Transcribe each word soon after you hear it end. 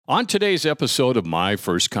On today's episode of My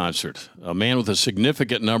First Concert, a man with a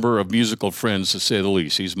significant number of musical friends, to say the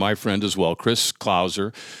least. He's my friend as well, Chris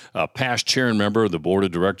Clouser, a past chair and member of the board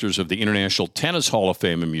of directors of the International Tennis Hall of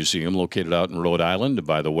Fame and Museum located out in Rhode Island. And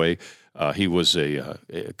by the way, he was a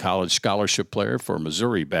college scholarship player for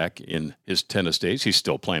Missouri back in his tennis days. He's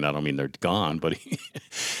still playing. I don't mean they're gone, but he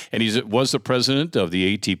was the president of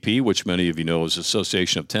the ATP, which many of you know is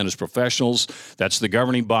Association of Tennis Professionals. That's the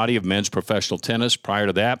governing body of men's professional tennis. Prior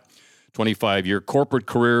to that, 25-year corporate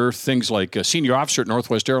career, things like senior officer at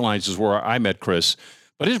Northwest Airlines is where I met Chris.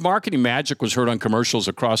 But his marketing magic was heard on commercials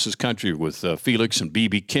across his country with Felix and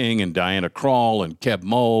B.B. King and Diana Krall and Kev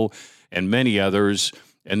Moe and many others.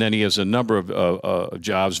 And then he has a number of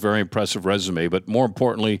jobs, very impressive resume. But more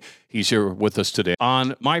importantly, he's here with us today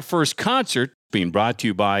on My First Concert, being brought to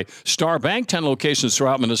you by Star Bank, 10 locations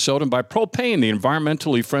throughout Minnesota, and by Propane, the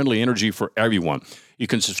environmentally friendly energy for everyone. You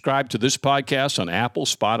can subscribe to this podcast on Apple,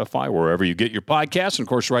 Spotify, wherever you get your podcasts, and of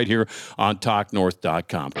course right here on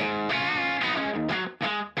TalkNorth.com.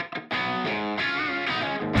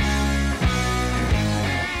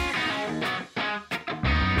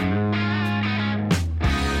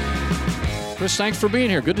 Chris, thanks for being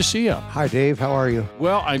here. Good to see you. Hi, Dave. How are you?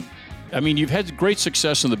 Well, I mean, you've had great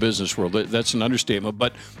success in the business world. That's an understatement.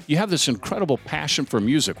 But you have this incredible passion for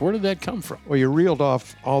music. Where did that come from? Well, you reeled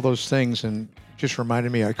off all those things and just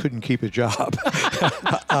reminded me I couldn't keep a job.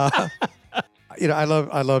 I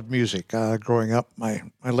loved music. Growing up, my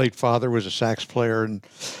late father was a sax player, and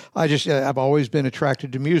I've always been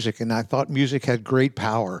attracted to music, and I thought music had great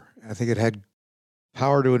power. I think it had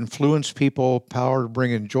power to influence people, power to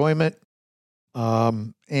bring enjoyment.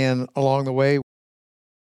 And along the way,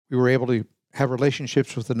 we were able to have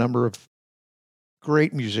relationships with a number of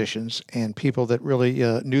great musicians and people that really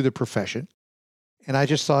knew the profession. And I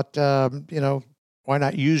just thought, why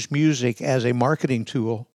not use music as a marketing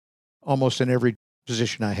tool almost in every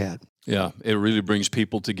position I had? Yeah, it really brings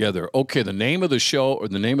people together. Okay, the name of the show or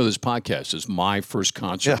the name of this podcast is My First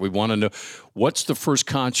Concert. Yeah. We want to know, what's the first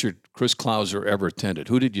concert Chris Clouser ever attended?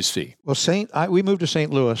 Who did you see? Well, we moved to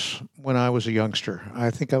St. Louis when I was a youngster. I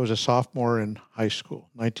think I was a sophomore in high school,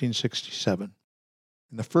 1967.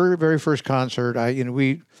 And the very first concert,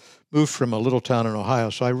 we moved from a little town in Ohio,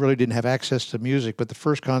 so I really didn't have access to music. But the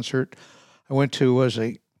first concert I went to was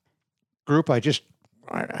a group I just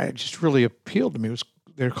really appealed to me.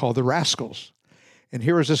 They're called the Rascals. And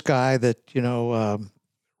here was this guy that,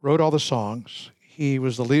 wrote all the songs. He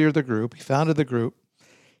was the leader of the group. He founded the group.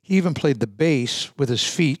 He even played the bass with his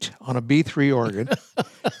feet on a B3 organ.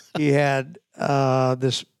 He had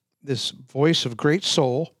this voice of great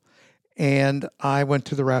soul. And I went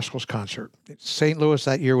to the Rascals concert. St. Louis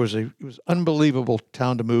that year it was unbelievable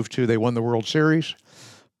town to move to. They won the World Series.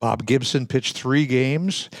 Bob Gibson pitched 3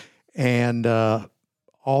 games, and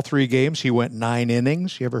all 3 games, he went 9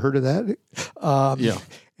 innings. You ever heard of that? Yeah.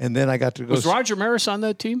 And then I got to go. Was Roger Maris on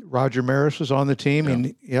that team? Roger Maris was on the team, yeah.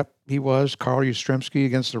 And yep, he was. Carl Yastrzemski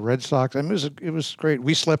against the Red Sox. I mean, it was great.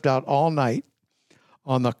 We slept out all night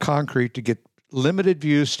on the concrete to get limited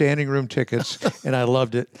view standing room tickets, and I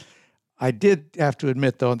loved it. I did have to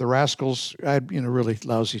admit, though, the Rascals, I had really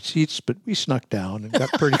lousy seats, but we snuck down and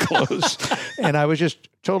got pretty close. And I was just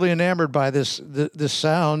totally enamored by this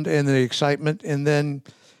sound and the excitement. And then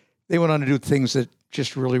they went on to do things that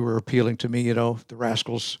just really were appealing to me. The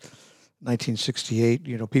Rascals,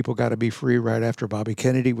 1968. People Got to Be Free right after Bobby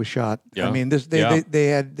Kennedy was shot. Yeah. I mean, they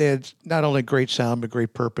had not only great sound but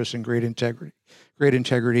great purpose and great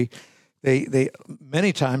integrity. They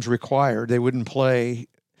many times required they wouldn't play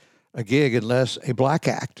a gig unless a black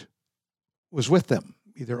act was with them,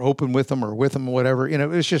 either open with them or with them or whatever. It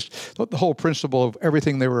was just the whole principle of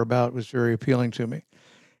everything they were about was very appealing to me.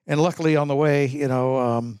 And luckily on the way,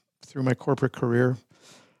 through my corporate career,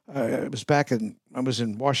 I was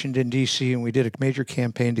in Washington, D.C., and we did a major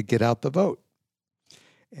campaign to get out the vote.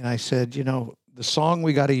 And I said, the song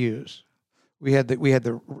we got to use, we had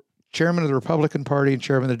the chairman of the Republican Party and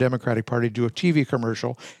chairman of the Democratic Party do a TV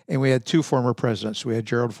commercial, and we had 2 former presidents. We had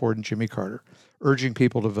Gerald Ford and Jimmy Carter urging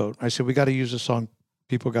people to vote. I said, we got to use the song,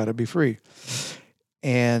 People Got to Be Free.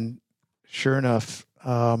 And sure enough,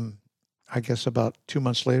 I guess about 2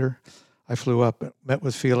 months later, I flew up, met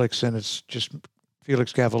with Felix, and it's just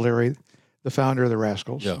Felix Cavaliere, the founder of the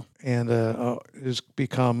Rascals, yeah. And has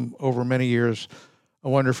become, over many years, a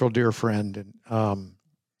wonderful dear friend. And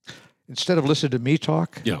instead of listening to me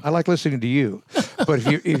talk, yeah. I like listening to you. But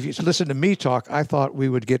if you listen to me talk, I thought we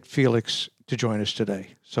would get Felix to join us today.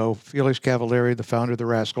 So Felix Cavaliere, the founder of the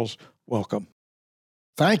Rascals, welcome.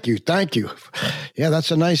 Thank you. Yeah,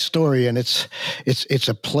 that's a nice story, and it's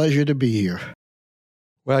a pleasure to be here.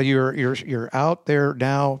 Well, you're out there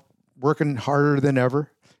now working harder than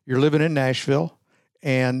ever. You're living in Nashville,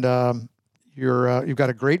 and you've got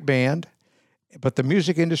a great band. But the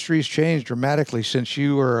music industry's changed dramatically since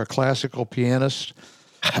you were a classical pianist,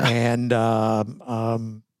 and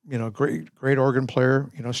great organ player.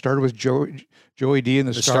 Started with Joey D and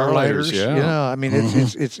the Starlighters. Yeah. I mean,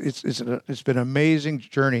 it's been an amazing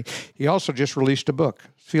journey. He also just released a book.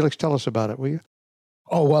 Felix, tell us about it, will you?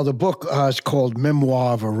 Oh, well, the book is called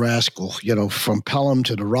Memoir of a Rascal, from Pelham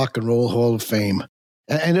to the Rock and Roll Hall of Fame.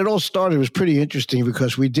 And it all started, it was pretty interesting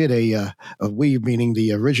because we did we meaning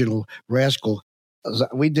the original Rascal,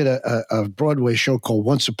 we did a Broadway show called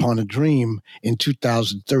Once Upon a Dream in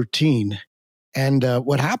 2013. And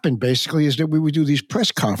what happened basically is that we would do these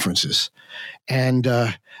press conferences. And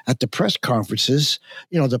at the press conferences,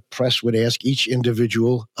 the press would ask each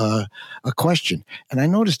individual a question. And I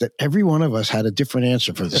noticed that every one of us had a different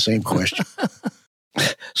answer for the same question.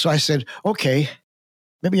 So I said, okay,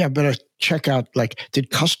 maybe I better check out,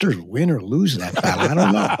 did Custer win or lose that battle? I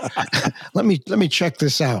don't know. let me check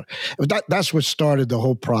this out. That's what started the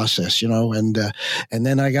whole process, and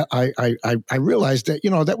then I realized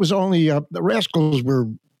that, that was only, the Rascals were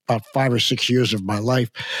about 5 or 6 years of my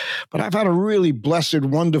life, but I've had a really blessed,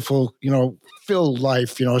 wonderful, filled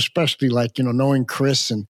life, especially knowing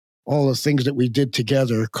Chris and all the things that we did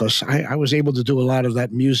together, because I was able to do a lot of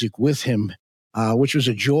that music with him, which was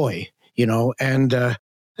a joy,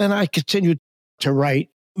 and I continued to write.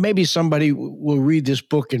 Maybe somebody will read this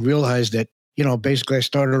book and realize that, basically I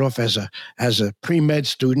started off as a pre-med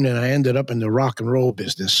student and I ended up in the rock and roll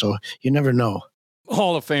business. So you never know.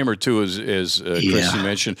 Hall of Famer too, as Chris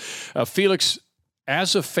mentioned. Felix,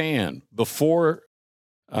 as a fan, before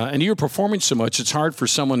and you're performing so much, it's hard for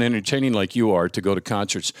someone entertaining like you are to go to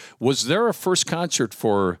concerts. Was there a first concert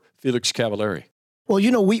for Felix Cavaliere? Well,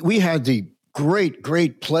 we had the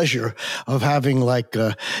great pleasure of having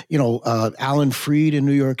Alan Freed in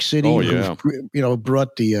New York City. Oh, yeah. Who,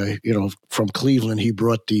 brought the from Cleveland. He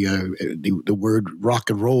brought the word rock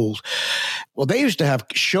and roll. Well, they used to have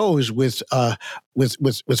shows with 5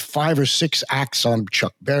 or 6 acts on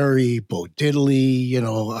Chuck Berry, Bo Diddley,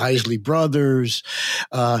 Isley Brothers,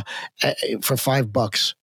 for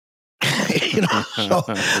 $5.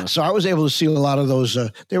 So I was able to see a lot of those.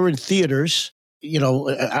 They were in theaters.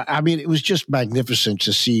 I mean, it was just magnificent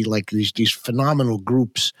to see these phenomenal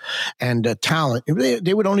groups and talent.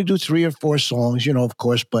 They would only do 3 or 4 songs, of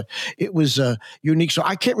course, but it was unique. So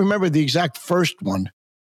I can't remember the exact first one,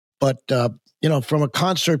 but from a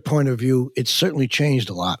concert point of view, it certainly changed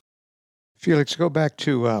a lot. Felix, go back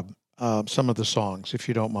to some of the songs, if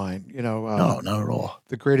you don't mind. No, not at all.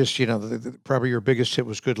 The greatest, probably your biggest hit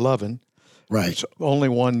was "Good Lovin'." Right. It's the only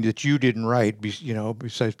one that you didn't write,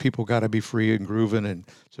 besides People Gotta Be Free and Groovin' and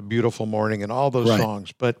It's a Beautiful Morning and all those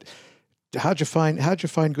songs. But how'd you find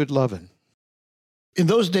Good Lovin'? In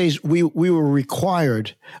those days, we were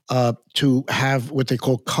required to have what they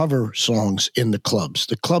call cover songs in the clubs.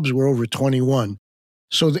 The clubs were over 21.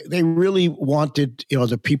 So they really wanted,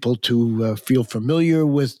 the people to feel familiar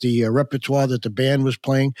with the repertoire that the band was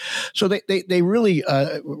playing. So they really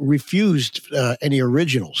refused any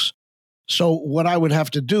originals. So what I would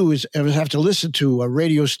have to do is I would have to listen to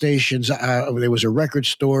radio stations. There was a record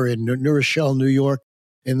store in New Rochelle, New York.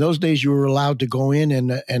 In those days, you were allowed to go in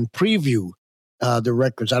and preview the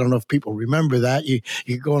records. I don't know if people remember that. You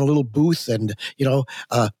could go in a little booth and,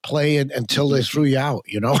 play it until they threw you out,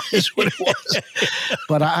 is what it was.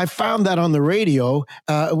 But I found that on the radio.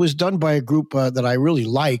 It was done by a group that I really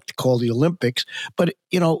liked called the Olympics. But,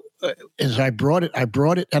 as I brought it,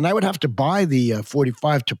 and I would have to buy the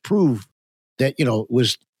 45 to prove that, it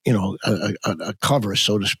was, a cover,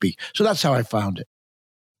 so to speak. So that's how I found it.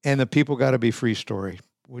 And the People Gotta Be Free story,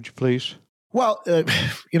 would you please? Well,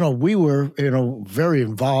 we were, very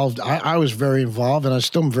involved. I was very involved, and I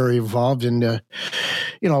still am very involved in,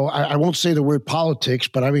 I won't say the word politics,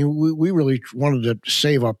 but I mean, we really wanted to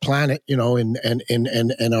save our planet, and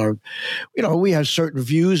our, we had certain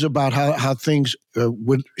views about how things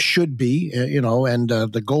should be, and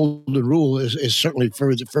the golden rule is certainly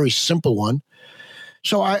a very simple one.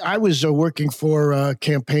 So I was working for a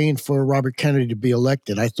campaign for Robert Kennedy to be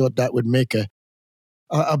elected. I thought that would make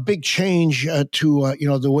a big change to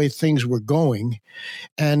the way things were going,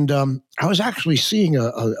 and I was actually seeing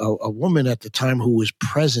a woman at the time who was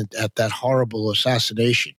present at that horrible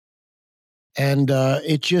assassination, and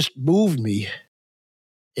it just moved me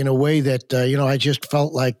in a way that I just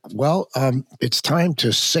felt like, well, it's time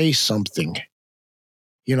to say something,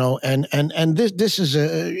 and this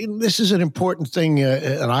is an important thing,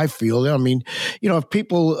 and I feel. I mean, if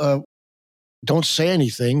people don't say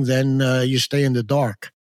anything, then you stay in the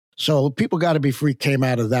dark. So People Gotta Be Free came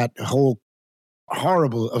out of that whole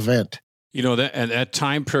horrible event. You know, that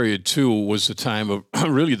time period, too, was the time of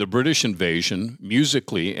really the British invasion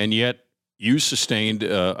musically, and yet you sustained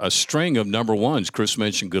a string of number ones. Chris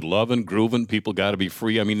mentioned Good Lovin', Groovin', People Gotta Be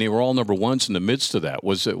Free. I mean, they were all number ones in the midst of that.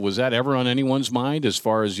 Was that ever on anyone's mind as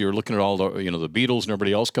far as you're looking at all the, the Beatles and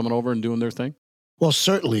everybody else coming over and doing their thing? Well,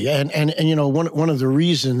 certainly, and one of the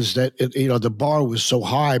reasons that the bar was so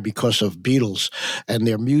high because of Beatles and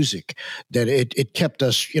their music, that it kept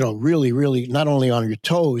us really, really not only on your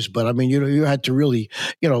toes, but I mean you had to really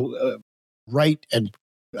write, and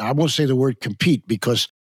I won't say the word compete because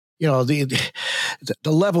the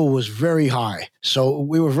level was very high. So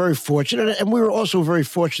we were very fortunate, and we were also very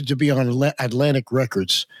fortunate to be on Atlantic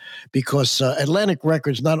Records, because Atlantic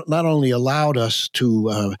Records not only allowed us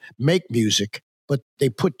to make music, but they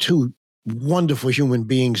put two wonderful human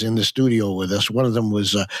beings in the studio with us. One of them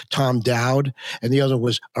was Tom Dowd, and the other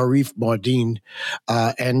was Arif Mardin.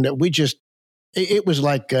 And it was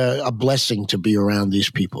like a blessing to be around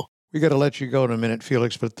these people. We got to let you go in a minute,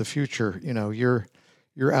 Felix, but the future,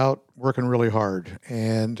 you're out working really hard.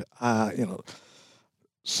 And,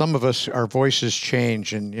 some of us, our voices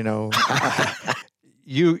change, and,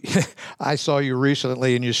 I saw you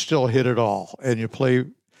recently and you still hit it all, and you play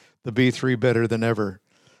the B3 better than ever.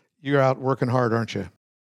 You're out working hard, aren't you?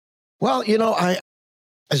 Well,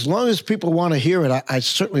 as long as people want to hear it, I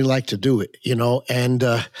certainly like to do it, and,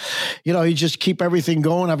 you just keep everything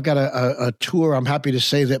going. I've got a tour. I'm happy to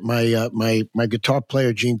say that my guitar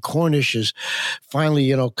player, Gene Cornish, has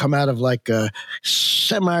finally, come out of like a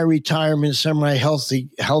semi-retirement,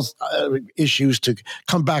 health issues to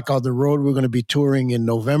come back on the road. We're going to be touring in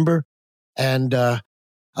November, and,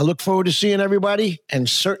 I look forward to seeing everybody, and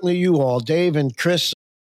certainly you all, Dave and Chris.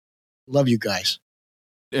 Love you guys.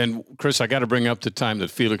 And Chris, I got to bring up the time that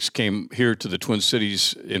Felix came here to the Twin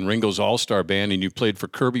Cities in Ringo's All-Star Band, and you played for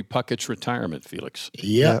Kirby Puckett's retirement, Felix.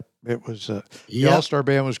 Yeah, it was. The All-Star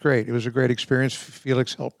Band was great. It was a great experience.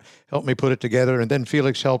 Felix helped me put it together, and then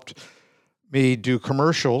Felix helped me do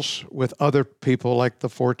commercials with other people like the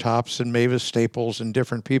Four Tops and Mavis Staples and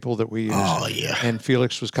different people that we used. Oh, yeah. And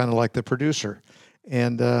Felix was kind of like the producer.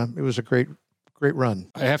 And it was a great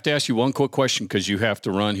run. I have to ask you one quick question because you have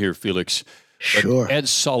to run here, Felix. Sure. But Ed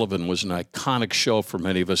Sullivan was an iconic show for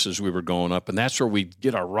many of us as we were growing up, and that's where we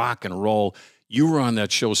did our rock and roll. You were on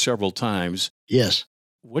that show several times. Yes.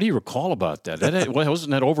 What do you recall about that?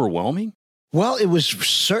 Wasn't that overwhelming? Well, it was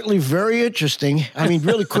certainly very interesting. I mean,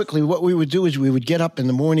 really quickly, what we would do is we would get up in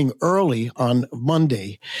the morning early on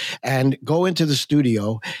Monday and go into the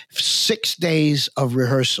studio, 6 days of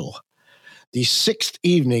rehearsal. The sixth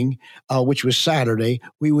evening, which was Saturday,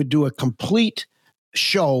 we would do a complete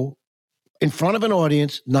show in front of an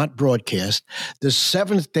audience, not broadcast. The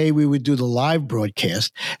seventh day, we would do the live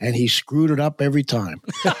broadcast, and he screwed it up every time.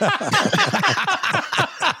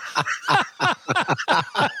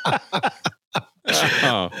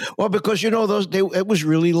 Well, because it was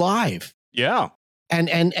really live. Yeah, and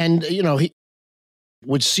he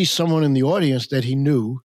would see someone in the audience that he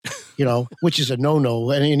knew, which is a no-no.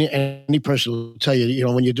 And any person will tell you,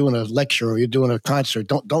 when you're doing a lecture or you're doing a concert,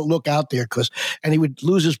 don't look out there and he would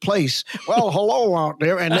lose his place. Well, hello out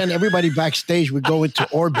there, and then everybody backstage would go into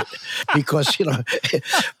orbit because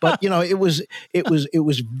but it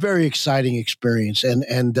was very exciting experience,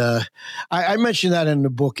 and I mentioned that in the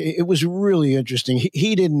book. It was really interesting.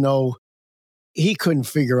 He didn't know. He couldn't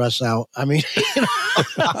figure us out. I mean.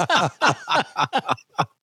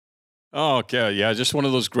 Oh, okay. Yeah, just one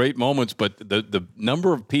of those great moments. But the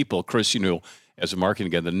number of people, Chris, as a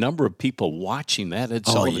marketing guy, the number of people watching that Ed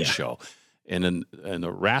Sullivan show, and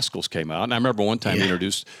the Rascals came out. And I remember one time he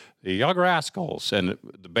introduced the Young Rascals, and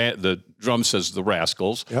the drum says the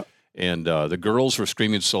Rascals. Yep. And the girls were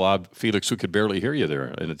screaming so loud, Felix, we could barely hear you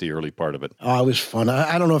there at the early part of it. Oh, it was fun.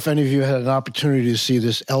 I don't know if any of you had an opportunity to see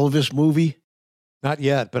this Elvis movie. Not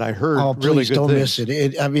yet, but I heard really good don't things. Miss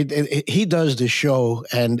it. He does the show,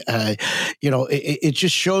 and it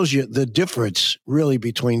just shows you the difference really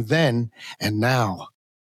between then and now.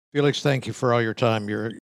 Felix, thank you for all your time. You're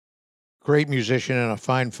a great musician and a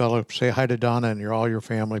fine fellow. Say hi to Donna and all your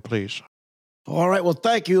family, please. All right. Well,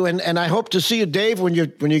 thank you, and I hope to see you, Dave, when you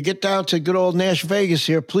get down to good old Nash Vegas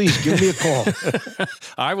here. Please give me a call.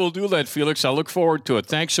 I will do that, Felix. I look forward to it.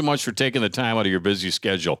 Thanks so much for taking the time out of your busy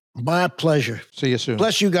schedule. My pleasure. See you soon.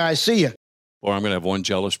 Bless you guys. See you. Or I'm going to have one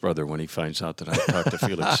jealous brother when he finds out that I talked to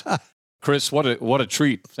Felix. Chris, what a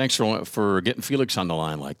treat! Thanks for getting Felix on the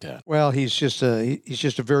line like that. Well, he's just a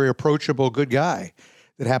very approachable, good guy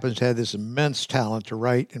that happens to have this immense talent to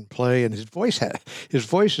write and play, and his voice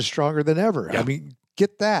is stronger than ever. Yeah. I mean,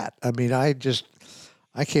 get that. I mean,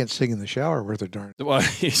 I can't sing in the shower worth a darn. Well,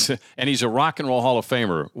 he's a Rock and Roll Hall of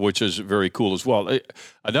Famer, which is very cool as well.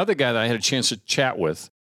 Another guy that I had a chance to chat with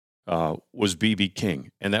was B.B.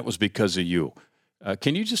 King, and that was because of you.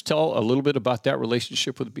 Can you just tell a little bit about that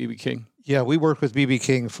relationship with B.B. King? Yeah, we worked with B.B.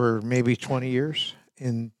 King for maybe 20 years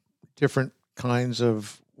in different kinds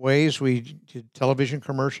of ways. We did television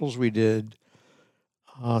commercials. We did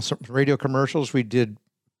some radio commercials. We did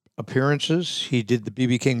appearances. He did the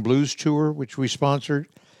B.B. King Blues Tour, which we sponsored.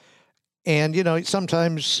 And,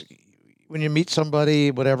 sometimes when you meet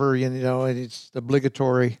somebody, whatever, it's the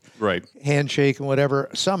obligatory handshake and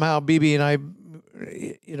whatever. Somehow BB and I,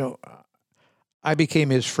 I became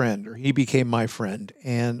his friend, or he became my friend.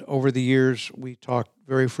 And over the years, we talked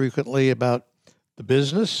very frequently about the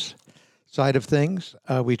business side of things.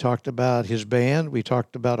 We talked about his band. We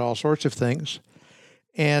talked about all sorts of things.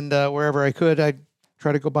 And wherever I could, I'd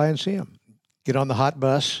try to go by and see him. Get on the hot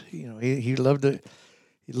bus. He loved it.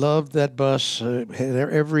 He loved that bus. Had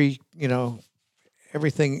everything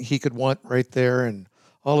he could want right there, and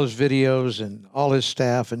all his videos and all his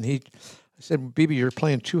staff. And I said, "BB, you're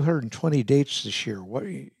playing 220 dates this year.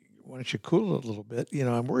 Why don't you cool it a little bit?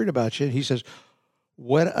 I'm worried about you." He says,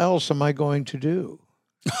 "What else am I going to do?"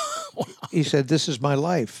 He said, "This is my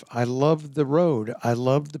life. I love the road. I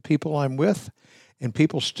love the people I'm with, and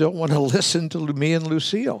people still want to listen to me and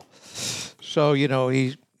Lucille." So,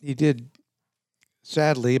 he did.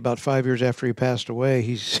 Sadly, about 5 years after he passed away,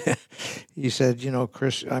 he said,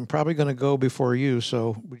 "Chris, I'm probably going to go before you,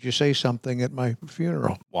 so would you say something at my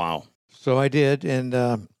funeral?" Wow. So I did,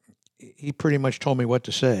 and he pretty much told me what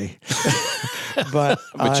to say. But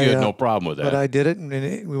you had no problem with that. But I did it, and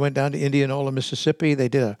we went down to Indianola, Mississippi. They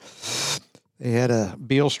had a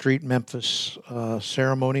Beale Street, Memphis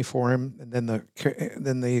ceremony for him, and then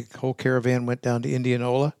the whole caravan went down to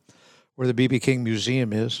Indianola, where the B.B. King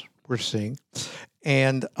Museum is. We're seeing,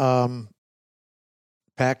 and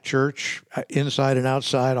packed church, inside and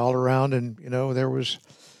outside, all around, and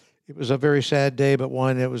it was a very sad day, but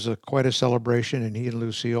it was quite a celebration, and he and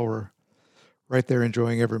Lucille were right there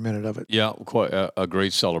enjoying every minute of it. Yeah, quite a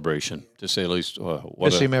great celebration, to say the least.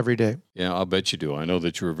 Miss him every day. Yeah, I'll bet you do. I know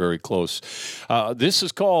that you were very close. This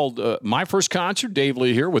is called My First Concert. Dave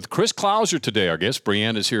Lee here with Chris Clouser today. Our guest,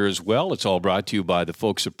 Brianne, is here as well. It's all brought to you by the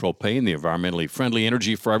folks at Propane, the environmentally friendly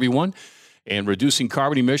energy for everyone. And reducing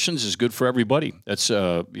carbon emissions is good for everybody. That's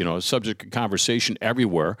a subject of conversation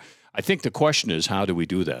everywhere. I think the question is, how do we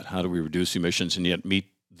do that? How do we reduce emissions and yet meet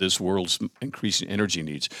this world's increasing energy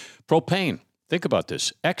needs? Propane. Think about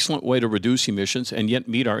this. Excellent way to reduce emissions and yet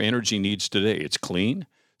meet our energy needs today. It's clean.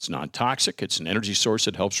 It's non-toxic. It's an energy source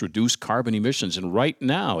that helps reduce carbon emissions. And right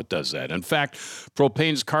now it does that. In fact,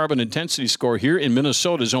 propane's carbon intensity score here in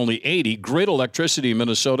Minnesota is only 80. Grid electricity in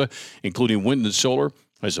Minnesota, including wind and solar,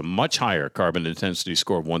 has a much higher carbon intensity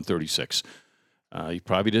score of 136. You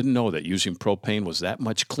probably didn't know that using propane was that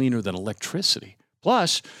much cleaner than electricity.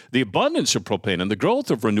 Plus, the abundance of propane and the growth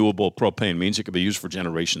of renewable propane means it can be used for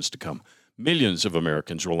generations to come. Millions of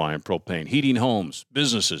Americans rely on propane, heating homes,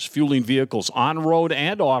 businesses, fueling vehicles on-road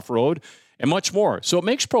and off-road, and much more. So it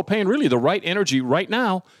makes propane really the right energy right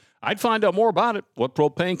now. I'd find out more about it, what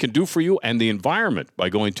propane can do for you and the environment, by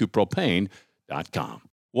going to propane.com.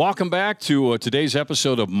 Welcome back to today's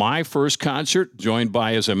episode of My First Concert, joined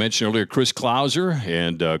by, as I mentioned earlier, Chris Clouser.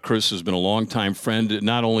 And Chris has been a longtime friend,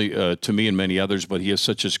 not only to me and many others, but he has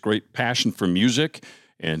such a great passion for music.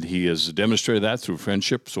 And he has demonstrated that through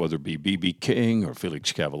friendships, whether it be B.B. King or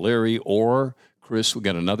Felix Cavaliere, or Chris, we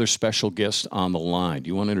got another special guest on the line. Do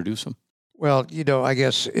you want to introduce him? Well, I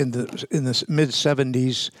guess in the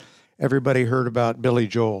mid-'70s, everybody heard about Billy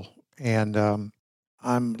Joel. And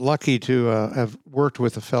I'm lucky to have worked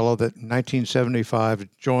with a fellow that in 1975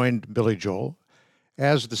 joined Billy Joel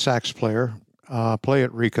as the sax player, play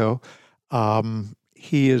at Rico.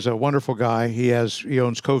 He is a wonderful guy. He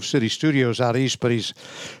owns Cove City Studios out east, but he's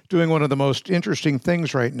doing one of the most interesting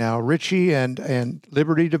things right now. Richie and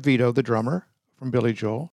Liberty DeVito, the drummer from Billy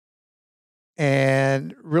Joel,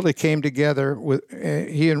 and really came together with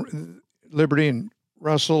he and Liberty and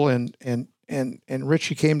Russell and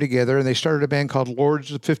Richie came together, and they started a band called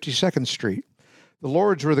Lords of 52nd Street. The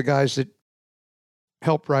Lords were the guys that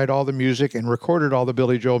helped write all the music and recorded all the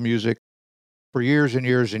Billy Joel music for years and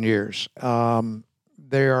years and years.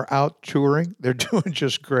 They are out touring. They're doing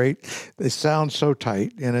just great. They sound so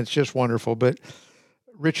tight, and it's just wonderful. But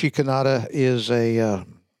Richie Cannata is a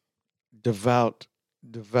devout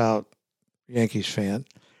Yankees fan,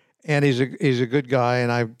 and he's a good guy.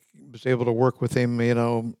 And I was able to work with him,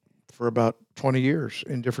 for about 20 years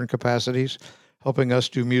in different capacities, helping us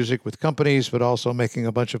do music with companies, but also making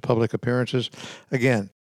a bunch of public appearances. Again,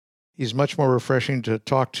 He's much more refreshing to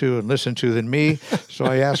talk to and listen to than me. So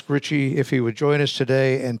I asked Richie if he would join us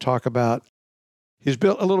today and talk about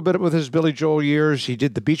a little bit with his Billy Joel years. He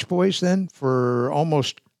did the Beach Boys then for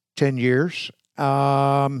almost 10 years.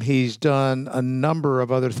 He's done a number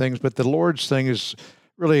of other things, but the Lord's thing is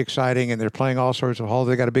really exciting, and they're playing all sorts of halls.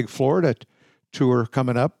 They got a big Florida tour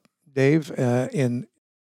coming up, Dave, in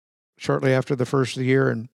shortly after the first of the year.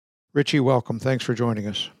 And Richie, welcome. Thanks for joining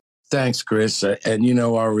us. Thanks, Chris. And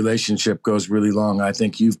our relationship goes really long. I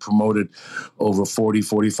think you've promoted over 40,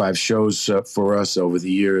 45 shows for us over the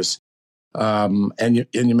years. And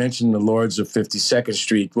you mentioned the Lords of 52nd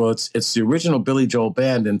Street. Well, it's the original Billy Joel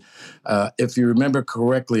band. And if you remember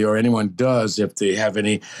correctly, or anyone does, if they have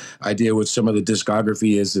any idea what some of the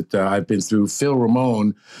discography is that I've been through, Phil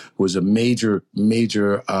Ramone was a major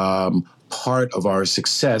part of our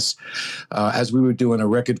success as we were doing a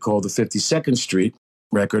record called the 52nd Street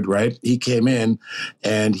record, right? He came in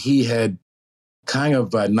and he had kind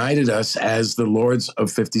of knighted us as the Lords of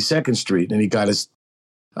 52nd Street, and he got us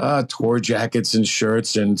tour jackets and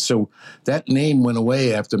shirts. And so that name went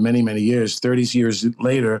away after many, many years. 30 years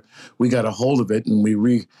later, we got a hold of it and we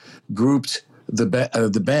regrouped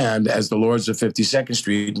the band as the Lords of 52nd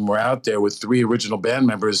Street. And we're out there with 3 original band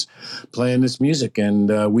members playing this music.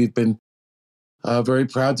 And we've been very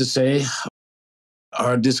proud to say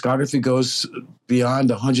our discography goes beyond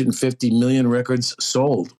 150 million records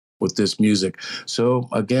sold with this music. So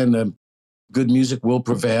again, good music will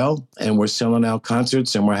prevail, and we're selling out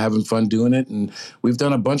concerts, and we're having fun doing it. And we've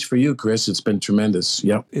done a bunch for you, Chris. It's been tremendous.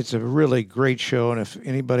 Yep. It's a really great show. And if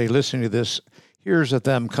anybody listening to this hears of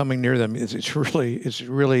them coming near them, it's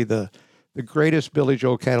really the greatest Billy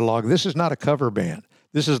Joel catalog. This is not a cover band.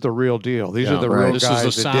 This is the real deal. These are the real this guys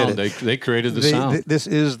is the that sound. did it. They created the sound. This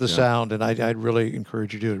is the sound, and I'd really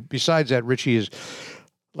encourage you to do it. Besides that, Richie is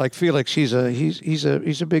like Felix. He's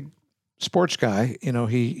a big sports guy.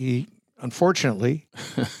 He unfortunately,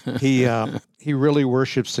 he really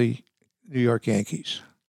worships the New York Yankees.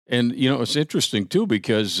 And, it's interesting, too,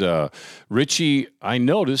 because, Richie, I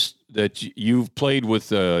noticed that you've played with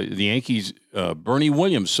the Yankees, Bernie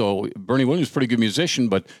Williams. So Bernie Williams is a pretty good musician,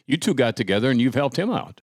 but you two got together and you've helped him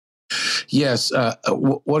out. Yes.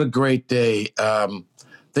 What a great day.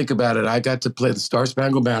 Think about it. I got to play the Star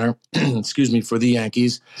Spangled Banner, for the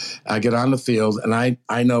Yankees. I get on the field, and I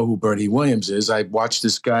know who Bernie Williams is. I watched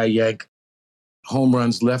this guy yank home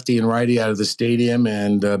runs lefty and righty out of the stadium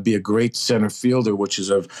and be a great center fielder, which is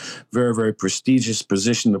a very, very prestigious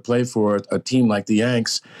position to play for a team like the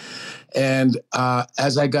Yanks. And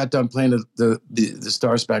as I got done playing the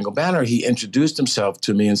Star Spangled Banner, he introduced himself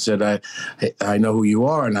to me and said, I know who you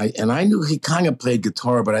are. And I knew he kind of played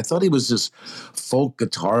guitar, but I thought he was this folk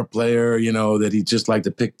guitar player, that he just liked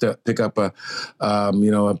to pick up a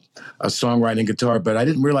songwriting guitar. But I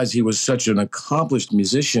didn't realize he was such an accomplished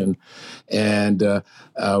musician and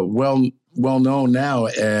well known now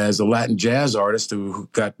as a Latin jazz artist who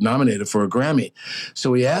got nominated for a Grammy.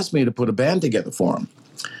 So he asked me to put a band together for him.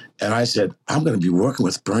 And I said, I'm going to be working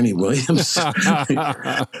with Bernie Williams.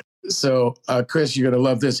 So, Chris, you're going to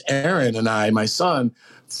love this. Aaron and I, my son,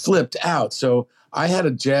 flipped out. So I had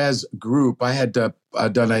a jazz group. I had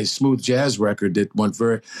done a smooth jazz record that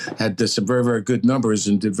had some very, very good numbers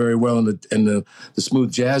and did very well in the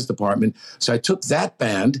smooth jazz department. So I took that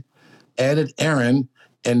band, added Aaron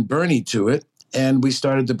and Bernie to it, and we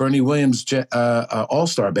started the Bernie Williams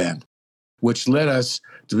All-Star Band, which led us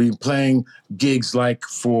to be playing gigs like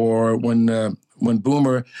for when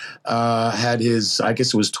Boomer had his, I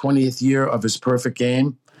guess it was 20th year of his Perfect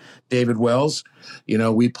Game, David Wells,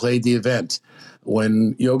 we played the event.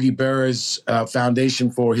 When Yogi Berra's foundation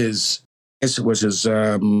for his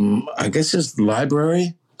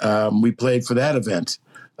library, we played for that event,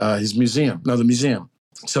 the museum.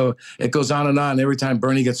 So it goes on and on. Every time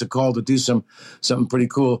Bernie gets a call to do something pretty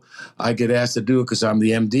cool, I get asked to do it because I'm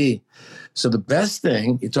the MD. So the best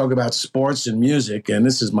thing, you talk about sports and music, and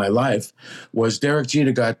this is my life, was Derek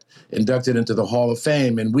Jeter got inducted into the Hall of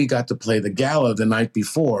Fame, and we got to play the gala the night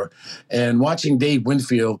before. And watching Dave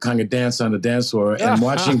Winfield kind of dance on the dance floor and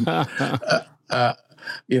watching Cal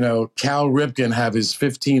Ripken have his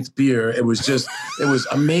 15th beer, it was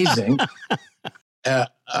amazing.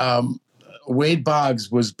 Wade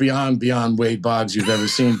Boggs was beyond Wade Boggs you've ever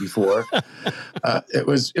seen before. It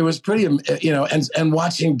was pretty, and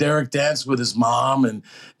watching Derek dance with his mom, and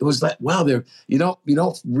it was like, wow, you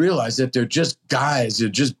don't realize that they're just guys, they're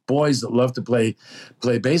just boys that love to play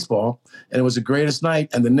baseball, and it was the greatest night.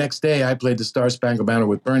 And the next day, I played the Star Spangled Banner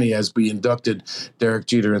with Bernie as we inducted Derek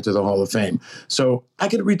Jeter into the Hall of Fame. So I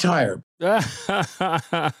could retire. If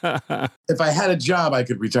I had a job, I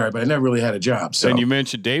could retire, but I never really had a job. So. And you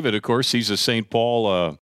mentioned David, of course. He's a St.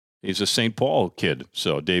 Paul. He's a St. Paul kid.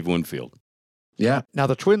 So Dave Winfield. Yeah. Now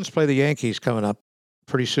the Twins play the Yankees coming up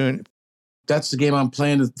pretty soon. That's the game I'm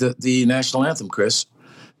playing, the national anthem, Chris.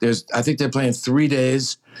 I think they're playing 3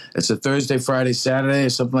 days. It's a Thursday, Friday, Saturday, or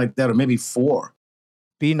something like that, or maybe 4.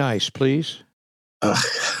 Be nice, please.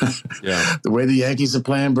 Yeah. The way the Yankees are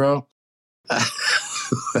playing, bro.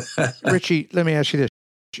 Richie, let me ask you this.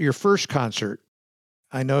 Your first concert,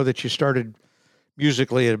 I know that you started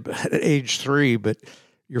musically at age 3, but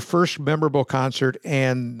your first memorable concert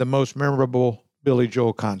and the most memorable Billy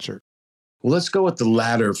Joel concert. Well, let's go with the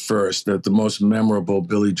latter first, the most memorable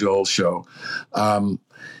Billy Joel show.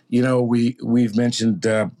 We've mentioned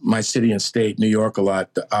my city and state, New York, a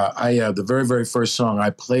lot. The very, very first song I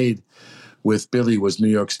played with Billy was New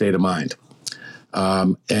York State of Mind.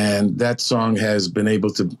 And that song has been able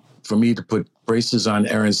for me to put braces on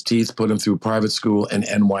Aaron's teeth, put him through private school and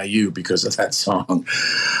NYU because of that song.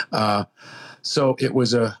 So it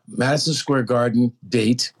was a Madison Square Garden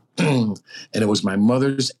date, and it was my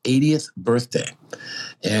mother's 80th birthday.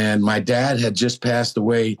 And my dad had just passed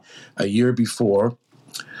away a year before,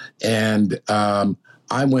 and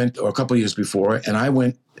I went, or a couple of years before, and I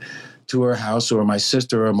went to her house, or my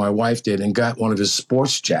sister or my wife did, and got one of his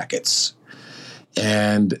sports jackets.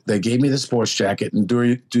 And they gave me the sports jacket, and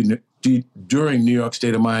during New York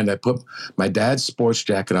State of Mind, I put my dad's sports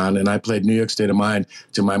jacket on, and I played New York State of Mind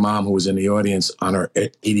to my mom, who was in the audience on her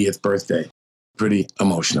 80th birthday. Pretty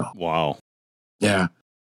emotional. Wow. Yeah.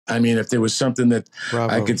 I mean, if there was something that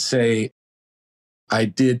Bravo. I could say I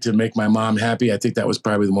did to make my mom happy, I think that was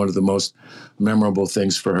probably one of the most memorable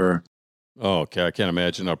things for her. Oh, okay. I can't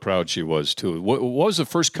imagine how proud she was, too. What was the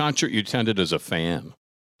first concert you attended as a fan?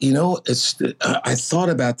 I thought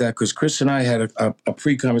about that because Chris and I had a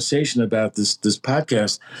pre-conversation about this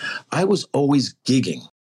podcast. I was always gigging.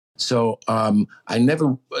 So I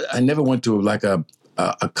never went to like a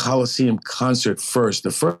Coliseum concert first. The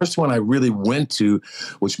first one I really went to,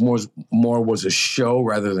 which more was a show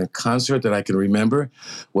rather than a concert that I can remember,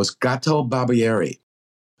 was Gato Barbieri.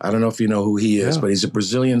 I don't know if you know who he is, but he's a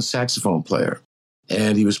Brazilian saxophone player.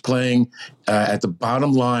 And he was playing at the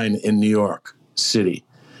Bottom Line in New York City.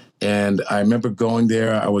 And I remember going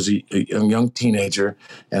there. I was a young teenager,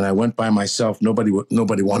 and I went by myself. Nobody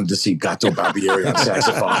wanted to see Gato Barbieri on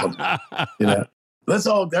saxophone.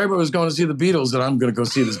 Everybody was going to see the Beatles, and I'm going to go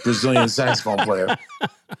see this Brazilian saxophone player.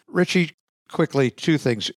 Richie, quickly, 2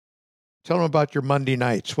 things. Tell them about your Monday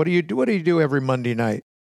nights. What do you do every Monday night?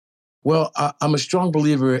 Well, I'm a strong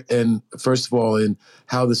believer in, first of all, in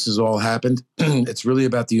how this has all happened. It's really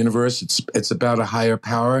about the universe. It's about a higher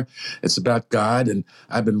power. It's about God. And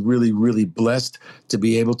I've been really, really blessed to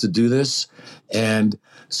be able to do this. And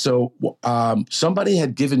so somebody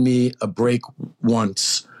had given me a break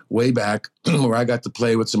once, way back, where I got to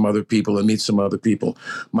play with some other people and meet some other people.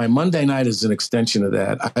 My Monday night is an extension of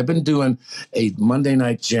that. I've been doing a Monday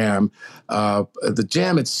night jam. The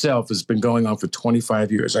jam itself has been going on for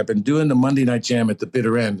 25 years. I've been doing the Monday night jam at the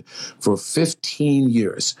bitter end for 15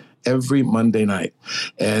 years. Every Monday night.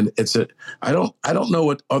 And I don't know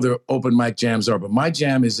what other open mic jams are, but my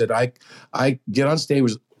jam is that I get on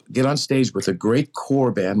stage with a great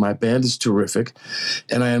core band. My band is terrific.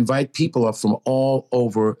 And I invite people up from all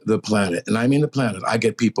over the planet. And I mean the planet. I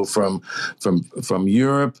get people from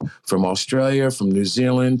Europe, from Australia, from New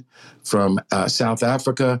Zealand, from South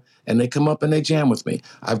Africa, and they come up and they jam with me.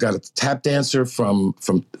 I've got a tap dancer from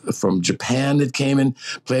Japan that came and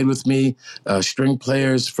played with me, string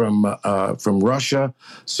players from Russia.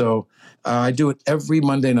 So I do it every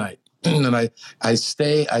Monday night. And I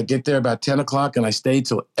get there about 10 o'clock, and I stay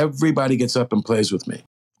till everybody gets up and plays with me.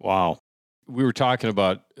 Wow. We were talking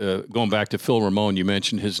about, going back to Phil Ramone, you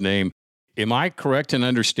mentioned his name. Am I correct in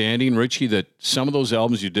understanding, Richie, that some of those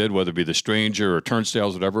albums you did, whether it be The Stranger or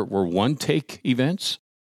Turnstiles, whatever, were one-take events?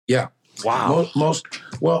 Yeah. Wow.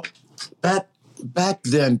 Back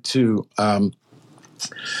then, too,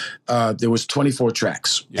 there was 24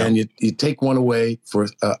 tracks, and you take one away for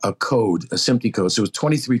a code, a SMPTE code. So it was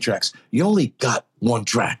 23 tracks. You only got one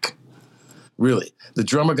track, Really. The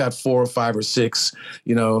drummer got 4 or 5 or 6,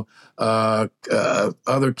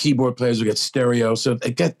 other keyboard players will get stereo. So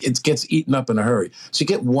it gets eaten up in a hurry. So you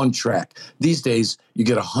get one track. These days, you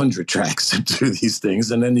get 100 tracks to do these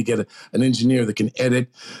things. And then you get an engineer that can edit,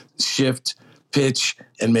 shift, pitch,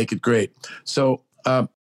 and make it great. So, and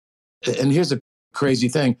here's a crazy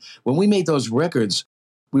thing. When we made those records,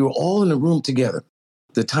 we were all in a room together.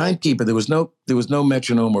 The timekeeper, there was no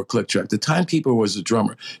metronome or click track. The timekeeper was the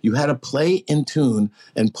drummer. You had to play in tune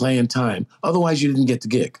and play in time. Otherwise, you didn't get the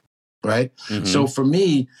gig, right? Mm-hmm. So for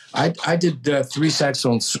me, I did 3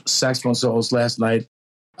 saxophone solos last night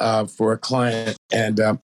for a client. And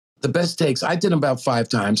the best takes, I did them about 5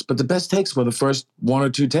 times, but the best takes were the first 1 or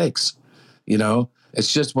 2 takes,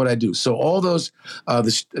 It's just what I do. So all those,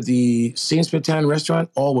 the St. Smithtown restaurant,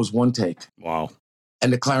 all was 1 take. Wow.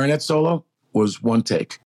 And the clarinet solo was 1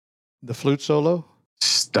 take. The flute solo?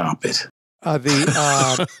 Stop it.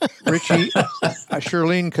 Richie,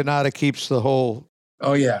 Charlene Cannata keeps the whole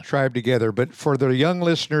tribe together. But for the young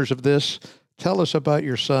listeners of this, tell us about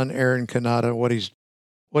your son, Aaron Cannata, what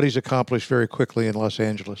he's accomplished very quickly in Los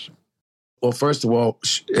Angeles. Well, first of all,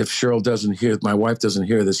 if Cheryl my wife doesn't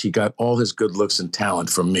hear this, he got all his good looks and talent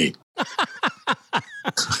from me.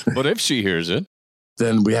 But if she hears it,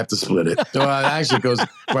 then we have to split it. Well, it actually goes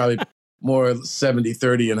probably more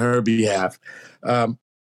 70-30 in her behalf. Aaron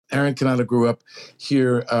Cannata grew up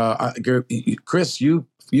here. Chris, you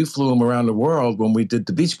flew him around the world when we did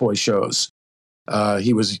the Beach Boys shows.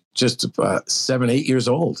 He was just 7-8 years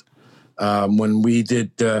old when we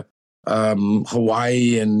did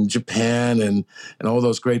Hawaii and Japan and all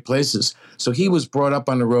those great places. So he was brought up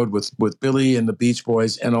on the road with Billy and the Beach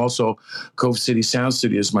Boys, and also Cove City Sound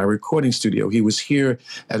Studios, my recording studio. He was here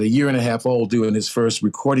at 1.5 years old doing his first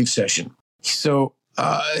recording session. So,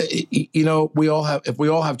 we all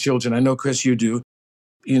have children. I know, Chris, you do.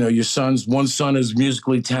 Your one son is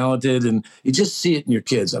musically talented, and you just see it in your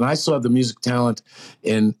kids. And I saw the music talent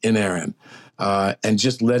in Aaron. And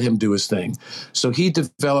just let him do his thing. So he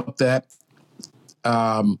developed that,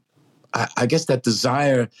 I guess, that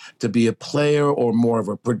desire to be a player or more of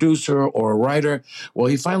a producer or a writer. Well,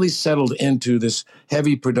 he finally settled into this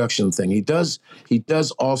heavy production thing. He does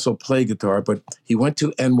also play guitar, but he went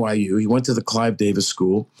to NYU. He went to the Clive Davis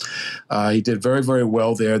School. He did very, very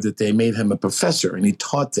well there, that they made him a professor, and he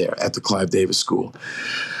taught there at the Clive Davis School.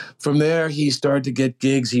 From there, he started to get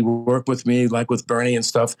gigs. He worked with me, like with Bernie and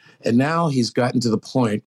stuff. And now he's gotten to the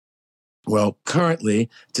point, well,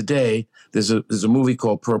 currently, today, there's a movie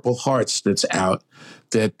called Purple Hearts that's out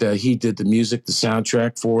that he did the music, the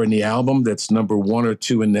soundtrack for, in the album that's number 1 or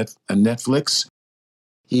 2 in Netflix.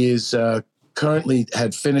 He is currently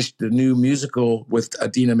had finished the new musical with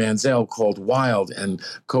Idina Menzel called Wild, and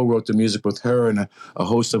co-wrote the music with her and a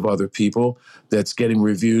host of other people. That's getting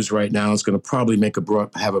reviews right now. It's going to probably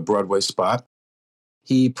have a Broadway spot.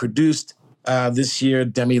 He produced this year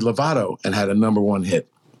Demi Lovato and had a number 1 hit,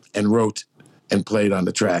 and wrote and played on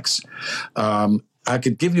the tracks. I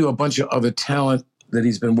could give you a bunch of other talent that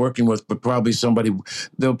he's been working with, but probably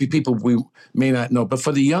there'll be people we may not know. But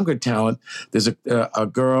for the younger talent, there's a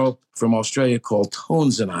girl from Australia called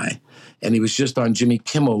Tones and I, and he was just on Jimmy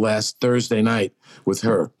Kimmel last Thursday night with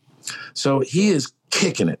her. So he is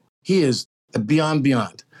kicking it. He is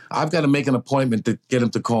beyond. I've got to make an appointment to get him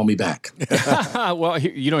to call me back. Well,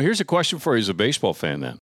 here's a question for you as a baseball fan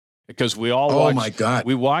then, because we all watch, my God,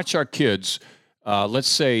 we watch our kids. Let's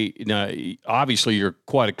say, obviously you're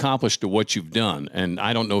quite accomplished at what you've done, and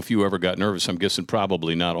I don't know if you ever got nervous. I'm guessing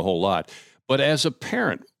probably not a whole lot. But as a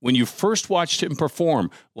parent, when you first watched him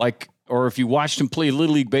perform, or if you watched him play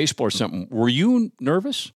Little League Baseball or something, were you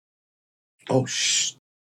nervous? Oh,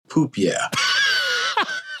 poop, yeah.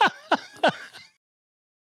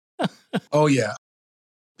 Oh, yeah.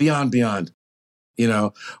 Beyond.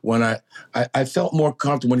 When I felt more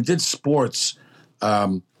comfortable when he did sports,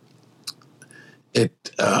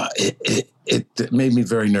 it made me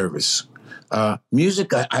very nervous.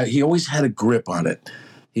 Music, he always had a grip on it.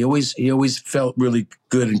 He always felt really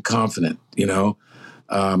good and confident.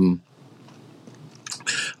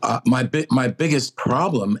 My biggest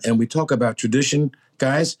problem, and we talk about tradition,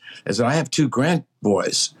 guys, is that I have 2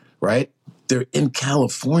 grandboys. Right, they're in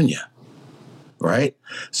California. Right,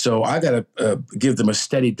 so I got to give them a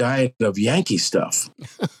steady diet of Yankee stuff.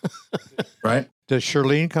 Right. Does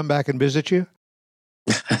Charlene come back and visit you?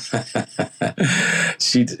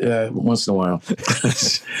 She once in a while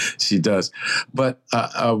she does, but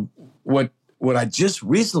what what I just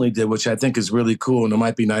recently did, which I think is really cool, and it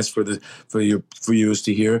might be nice for you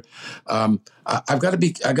to hear. I've got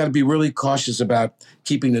to be really cautious about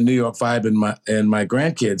keeping the New York vibe in my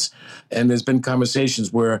grandkids. And there's been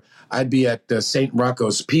conversations where I'd be at St.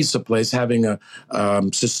 Rocco's Pizza Place having a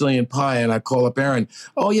Sicilian pie, and I call up Aaron.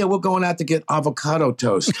 Oh yeah, we're going out to get avocado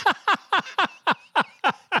toast.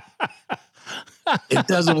 It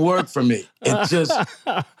doesn't work for me. It just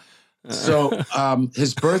so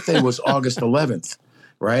his birthday was August 11th,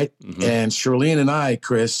 right? Mm-hmm. And Charlene and I,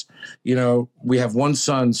 Chris, we have one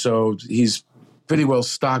son, so he's pretty well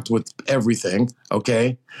stocked with everything.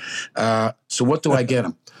 Okay, so what do I get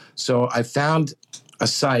him? So I found a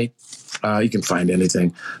site. You can find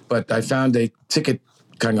anything, but I found a ticket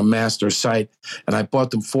kind of master site, and I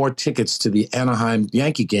bought them 4 tickets to the Anaheim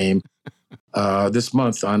Yankee game this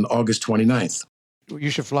month on August 29th. You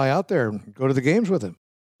should fly out there and go to the games with him.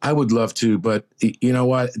 I would love to, but you know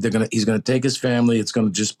what? He's gonna take his family. It's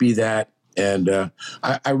gonna just be that. And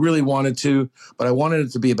I really wanted to, but I wanted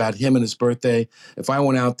it to be about him and his birthday. If I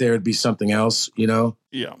went out there, it'd be something else,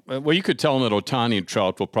 Yeah. Well, you could tell him that Ohtani and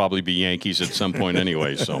Trout will probably be Yankees at some point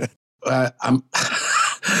anyway. So I'm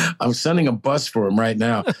sending a bus for him right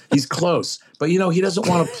now. He's close, but he doesn't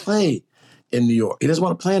want to play in New York. He doesn't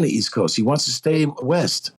want to play on the East Coast. He wants to stay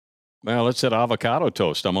west. Well, it's that avocado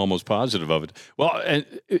toast. I'm almost positive of it. Well, and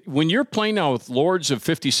when you're playing now with Lords of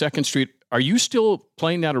 52nd Street, are you still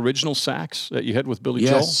playing that original sax that you had with Billy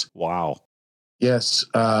Joel? Wow. Yes.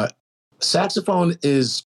 Saxophone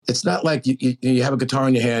it's not like you have a guitar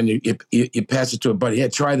in your hand, you pass it to a buddy. Hey,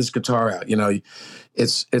 try this guitar out.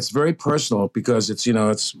 It's very personal because it's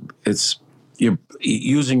you're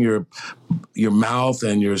using your mouth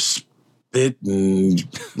and your spit and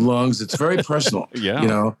lungs. It's very personal.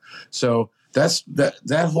 Yeah. So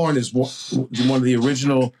that horn is one of the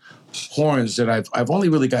original horns that I've only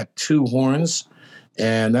really got 2 horns,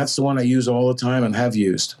 and that's the one I use all the time and have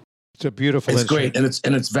used. It's a beautiful instrument. Great,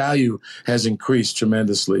 and its value has increased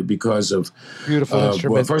tremendously because of beautiful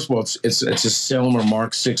instrument. Well, first of all, it's a Selmer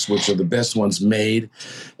Mark VI, which are the best ones made,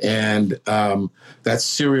 and that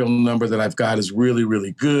serial number that I've got is really,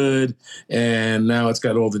 really good, and now it's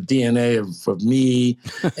got all the DNA of me,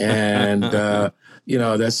 and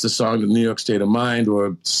that's the song, The New York State of Mind,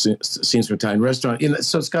 or Scenes from Italian Restaurant.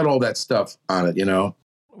 So it's got all that stuff on it.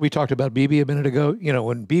 We talked about B.B. a minute ago.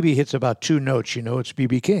 When B.B. hits about 2 notes, it's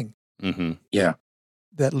B.B. King. Mm-hmm. Yeah.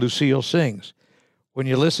 That Lucille sings. When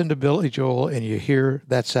you listen to Billy Joel and you hear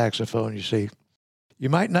that saxophone, you see, you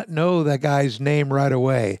might not know that guy's name right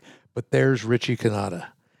away, but there's Richie Cannata.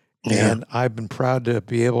 Yeah. And I've been proud to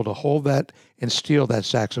be able to hold that and steal that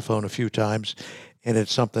saxophone a few times, and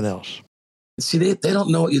it's something else. See, they don't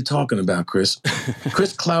know what you're talking about, Chris.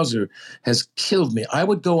 Chris Clouser has killed me. I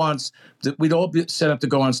would go on, we'd all be set up to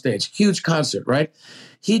go on stage. Huge concert, right?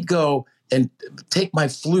 He'd go and take my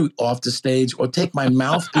flute off the stage or take my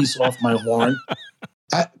mouthpiece off my horn.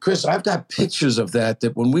 Chris, I've got pictures of that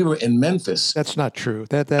when we were in Memphis. That's not true.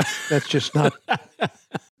 That's just not,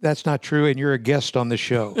 that's not true, and you're a guest on the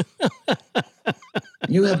show.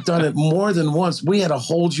 You have done it more than once. We had to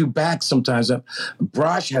hold you back sometimes.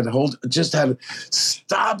 Brosh had to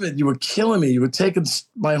stop it. You were killing me. You were taking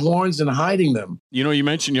my horns and hiding them. You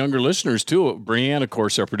mentioned younger listeners, too. Brianne, of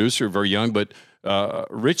course, our producer, very young, but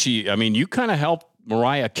Richie, you kind of helped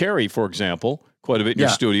Mariah Carey, for example, quite a bit in your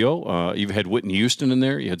studio. You've had Whitney Houston in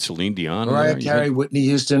there. You had Celine Dion in Mariah there. Carey, Whitney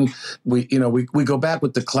Houston. We go back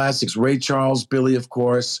with the classics. Ray Charles, Billy, of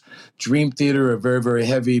course. Dream Theater, a very, very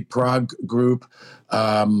heavy prog group.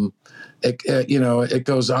 It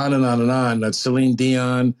goes on and on and on. Celine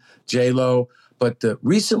Dion, J-Lo. But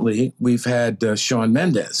recently, we've had Shawn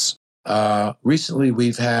Mendes. Recently,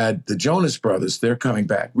 we've had the Jonas Brothers. They're coming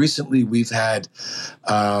back. Recently, we've had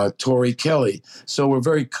Tori Kelly. So we're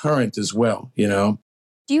very current as well, Do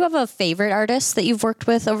you have a favorite artist that you've worked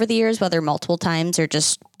with over the years, whether multiple times or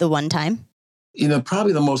just the one time?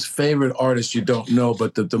 Probably the most favorite artist you don't know,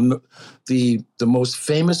 but the most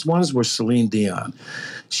famous ones were Celine Dion.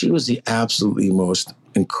 She was the absolutely most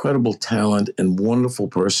incredible talent and wonderful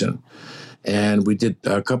person. And we did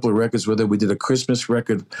a couple of records with her. We did a Christmas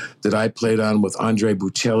record that I played on with Andre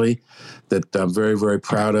Bocelli that I'm very, very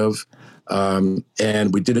proud of.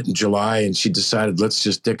 And we did it in July, and she decided, let's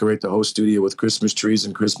just decorate the whole studio with Christmas trees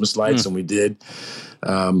and Christmas lights, and we did.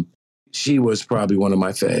 She was probably one of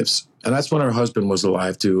my faves. And that's when her husband was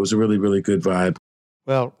alive, too. It was a really, really good vibe.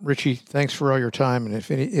 Well, Richie, thanks for all your time. And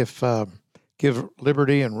if give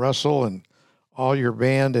Liberty and Russell and all your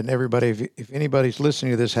band and everybody, if anybody's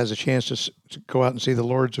listening to this has a chance to go out and see the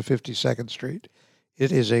Lords of 52nd Street,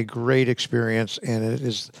 it is a great experience, and it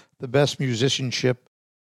is the best musicianship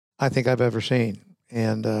I think I've ever seen.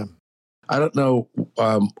 And I don't know,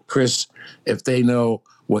 Chris, if they know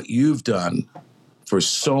what you've done for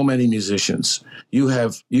so many musicians. You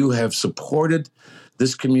have supported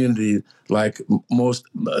this community like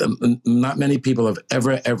not many people have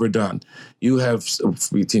ever done. You have,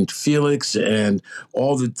 between Felix and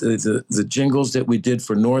all the jingles that we did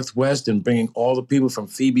for Northwest, and bringing all the people from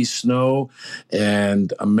Phoebe Snow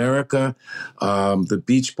and America, the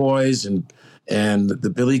Beach Boys and the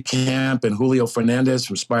Billy Camp and Julio Fernandez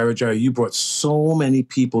from Spyro Gyra. You brought so many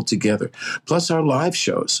people together. Plus our live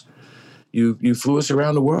shows. You flew us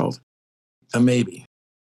around the world. Maybe.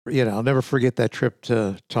 I'll never forget that trip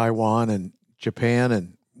to Taiwan and Japan,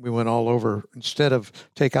 and we went all over. Instead of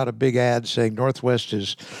take out a big ad saying Northwest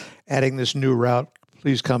is adding this new route,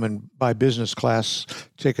 please come and buy business class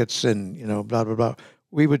tickets, and blah blah blah.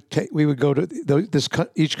 We would go to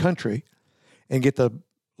each country and get the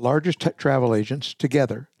largest travel agents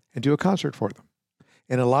together and do a concert for them.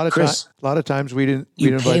 And a lot of times we didn't.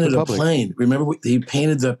 You invite painted the a public. plane. Remember, he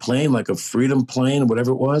painted the plane like a Freedom plane,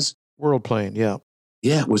 whatever it was. World plane, yeah.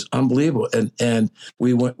 Yeah, it was unbelievable. And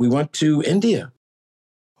we went to India.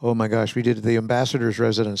 Oh my gosh, we did the ambassador's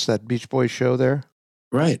residence, that Beach Boys show there.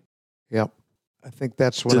 Right. Yep. I think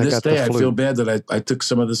that's when to I this got day, the flute. I feel bad that I took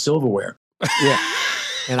some of the silverware. Yeah.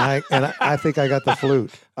 and I think I got the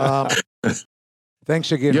flute.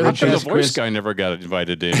 Thanks again, You're Richie. the voice guy never got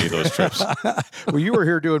invited to any of those trips. Well, you were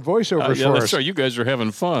here doing voiceovers yeah, for that's us. right. You guys are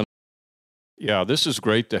having fun. Yeah, this is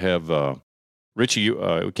great to have Richie.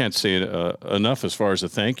 We can't say enough as far as a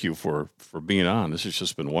thank you for being on. This has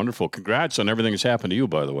just been wonderful. Congrats on everything that's happened to you,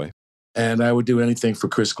 by the way. And I would do anything for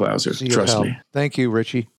Chris Clouser. Trust me. Thank you,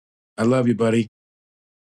 Richie. I love you, buddy.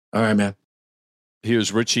 All right, man.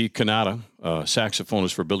 Here's Richie Cannata,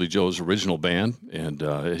 saxophonist for Billy Joe's original band. And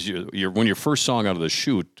when your first song out of the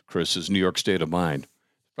chute, Chris, is New York State of Mind.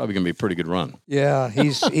 Probably going to be a pretty good run. Yeah,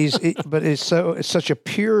 but it's such a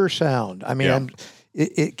pure sound. I mean, Yeah.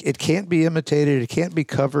 it can't be imitated. It can't be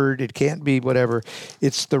covered. It can't be whatever.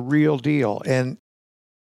 It's the real deal. And,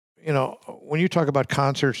 when you talk about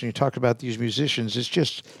concerts and you talk about these musicians, it's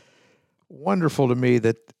just wonderful to me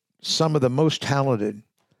that some of the most talented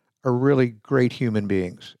are really great human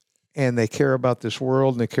beings. And they care about this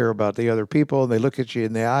world, and they care about the other people, and they look at you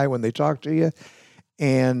in the eye when they talk to you.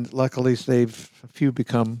 And luckily, a few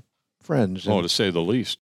become friends. Oh, to say the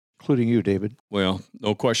least. Including you, David. Well,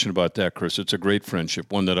 no question about that, Chris. It's a great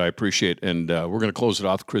friendship, one that I appreciate. And we're going to close it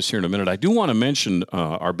off, Chris, here in a minute. I do want to mention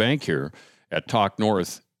our bank here at Talk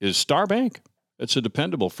North is Star Bank. It's a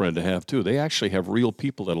dependable friend to have, too. They actually have real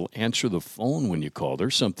people that'll answer the phone when you call.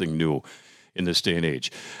 There's something new in this day and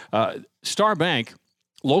age. Star Bank,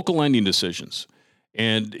 local lending decisions.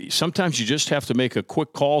 And sometimes you just have to make a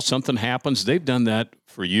quick call. Something happens. They've done that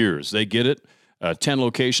for years. They get it. 10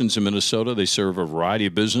 locations in Minnesota. They serve a variety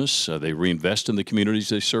of business. They reinvest in the communities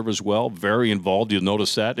they serve as well. Very involved. You'll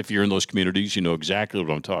notice that. If you're in those communities, you know exactly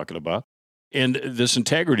what I'm talking about. And this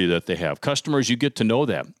integrity that they have. Customers, you get to know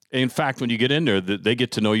them. In fact, when you get in there, they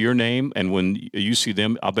get to know your name. And when you see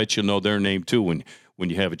them, I'll bet you'll know their name too when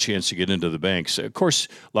you have a chance to get into the banks. Of course,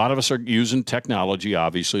 a lot of us are using technology,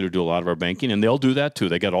 obviously, to do a lot of our banking. And they'll do that too.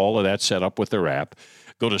 They got all of that set up with their app.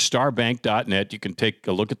 Go to starbank.net. You can take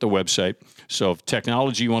a look at the website. So if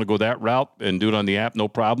technology, you want to go that route and do it on the app, no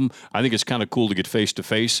problem. I think it's kind of cool to get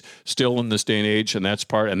face-to-face still in this day and age, and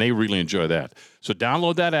and they really enjoy that. So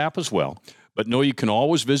download that app as well. But know you can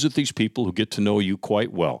always visit these people who get to know you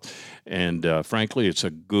quite well. And frankly, it's a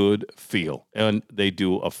good feel. And they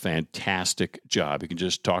do a fantastic job. You can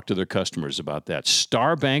just talk to their customers about that.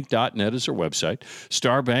 Starbank.net is their website.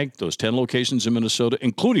 Starbank, those 10 locations in Minnesota,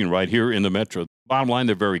 including right here in the Metro. Bottom line,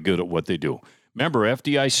 they're very good at what they do. Member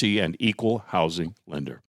FDIC and equal housing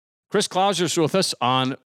lender. Chris Clouser is with us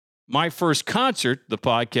on My First Concert, the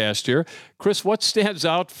podcast here. Chris, what stands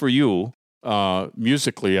out for you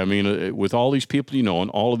musically? I mean, with all these people you know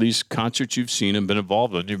and all of these concerts you've seen and been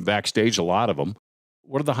involved in, you've backstage a lot of them.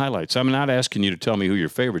 What are the highlights? I'm not asking you to tell me who your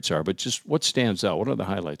favorites are, but just what stands out? What are the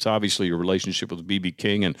highlights? Obviously, your relationship with B.B.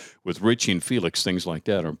 King and with Richie and Felix, things like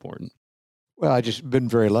that are important. Well, I've just been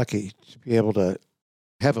very lucky to be able to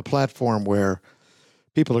have a platform where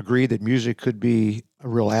people agree that music could be a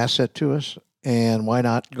real asset to us, and why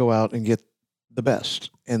not go out and get the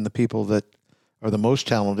best and the people that are the most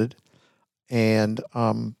talented and,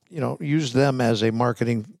 use them as a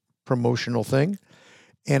marketing promotional thing.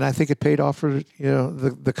 And I think it paid off for,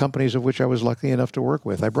 the companies of which I was lucky enough to work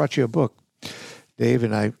with. I brought you a book, Dave,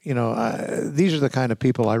 and these are the kind of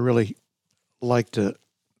people I really like to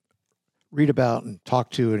read about and talk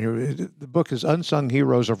to. And the book is Unsung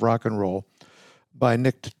Heroes of Rock and Roll. by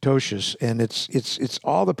Nick Totocious, and it's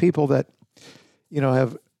all the people that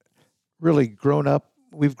have really grown up.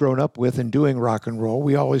 We've grown up with and doing rock and roll.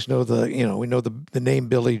 We always know we know the name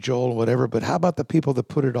Billy Joel and whatever, but how about the people that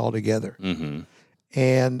put it all together? Mm-hmm.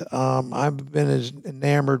 And I've been as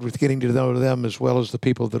enamored with getting to know them as well as the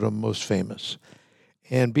people that are most famous.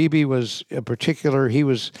 And BB was a particular. He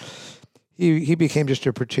became just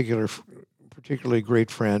a particularly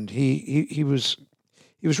great friend. He was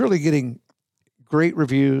really getting great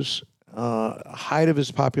reviews, height of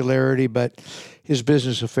his popularity, but his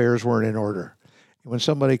business affairs weren't in order. When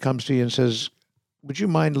somebody comes to you and says, "Would you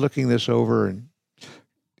mind looking this over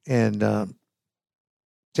and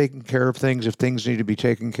taking care of things if things need to be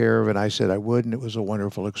taken care of?" And I said I would, and it was a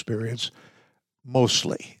wonderful experience.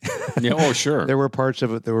 Mostly, Yeah. Oh, sure. there were parts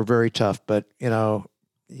of it that were very tough, but he's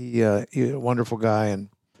a wonderful guy, and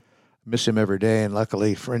miss him every day. And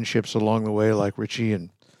luckily, friendships along the way, like Richie and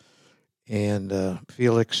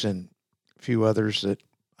Felix and a few others, that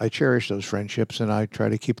I cherish those friendships, and I try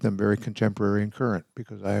to keep them very contemporary and current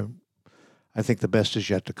because I think the best is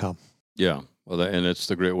yet to come. Yeah. Well, and it's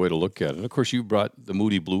the great way to look at it. And of course, you brought the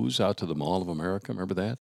Moody Blues out to the Mall of America. Remember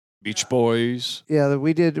that? Beach Boys. Yeah,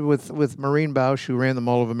 we did with Maureen Bausch, who ran the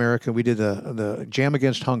Mall of America. We did the Jam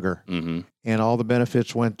Against Hunger, Mm-hmm. and all the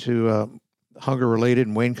benefits went to hunger related,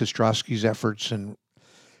 and Wayne Kostrowski's efforts, and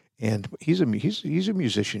he's a musician, He's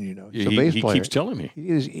a bass He player. keeps telling me.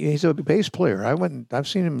 He's a bass player. I've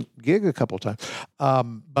seen him gig a couple of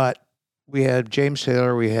times. But we had James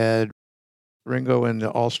Taylor, we had Ringo and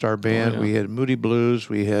the All-Star Band, yeah. we had Moody Blues,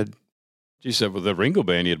 we had You said with the Ringo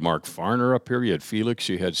Band, you had Mark Farner up here, you had Felix,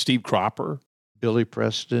 you had Steve Cropper, Billy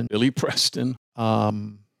Preston, Billy Preston,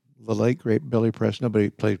 the late great Billy Preston.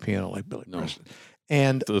 Nobody played piano like Billy Preston.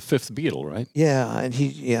 And the fifth Beatle, right? yeah, and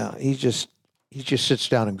he just sits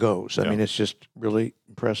down and goes. I Yeah. mean, it's just really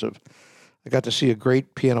impressive. I got to see a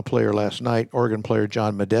great piano player last night, organ player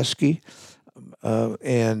John Medeski,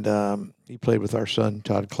 and he played with our son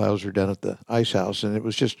Todd Clouser down at the Ice House, and it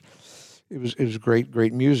was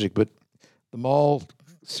great music. But the Mall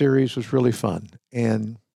series was really fun,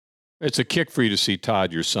 and It's a kick for you to see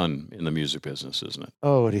Todd, your son, in the music business, isn't it?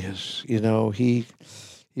 oh, it is. He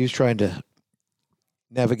was trying to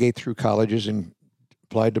navigate through colleges and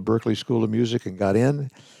applied to Berklee School of Music and got in,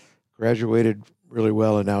 graduated really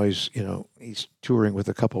well, and now he's touring with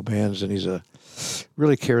a couple bands, and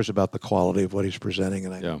really cares about the quality of what he's presenting,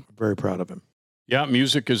 and I'm very proud of him. Yeah,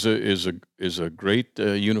 music is a great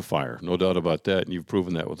unifier, no doubt about that, and you've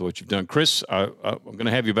proven that with what you've done. Chris, I'm going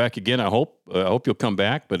to have you back again. I hope you'll come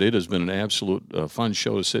back, but it has been an absolute fun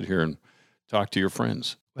show to sit here and talk to your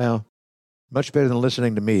friends. Well, much better than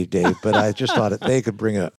listening to me, Dave, but I just thought they could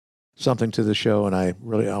bring something to the show, and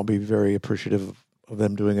I'll be very appreciative of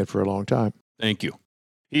them doing it for a long time. Thank you.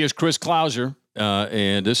 He is Chris Clouser,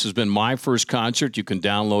 and this has been My First Concert. You can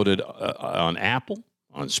download it on Apple,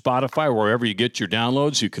 on Spotify, wherever you get your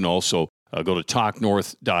downloads. You can also go to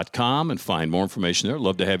talknorth.com and find more information there.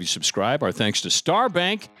 Love to have you subscribe. Our thanks to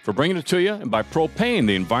Starbank for bringing it to you, and by Propane,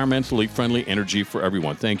 the environmentally friendly energy for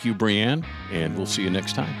everyone. Thank you, Brianne, and we'll see you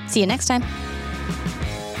next time. See you next time.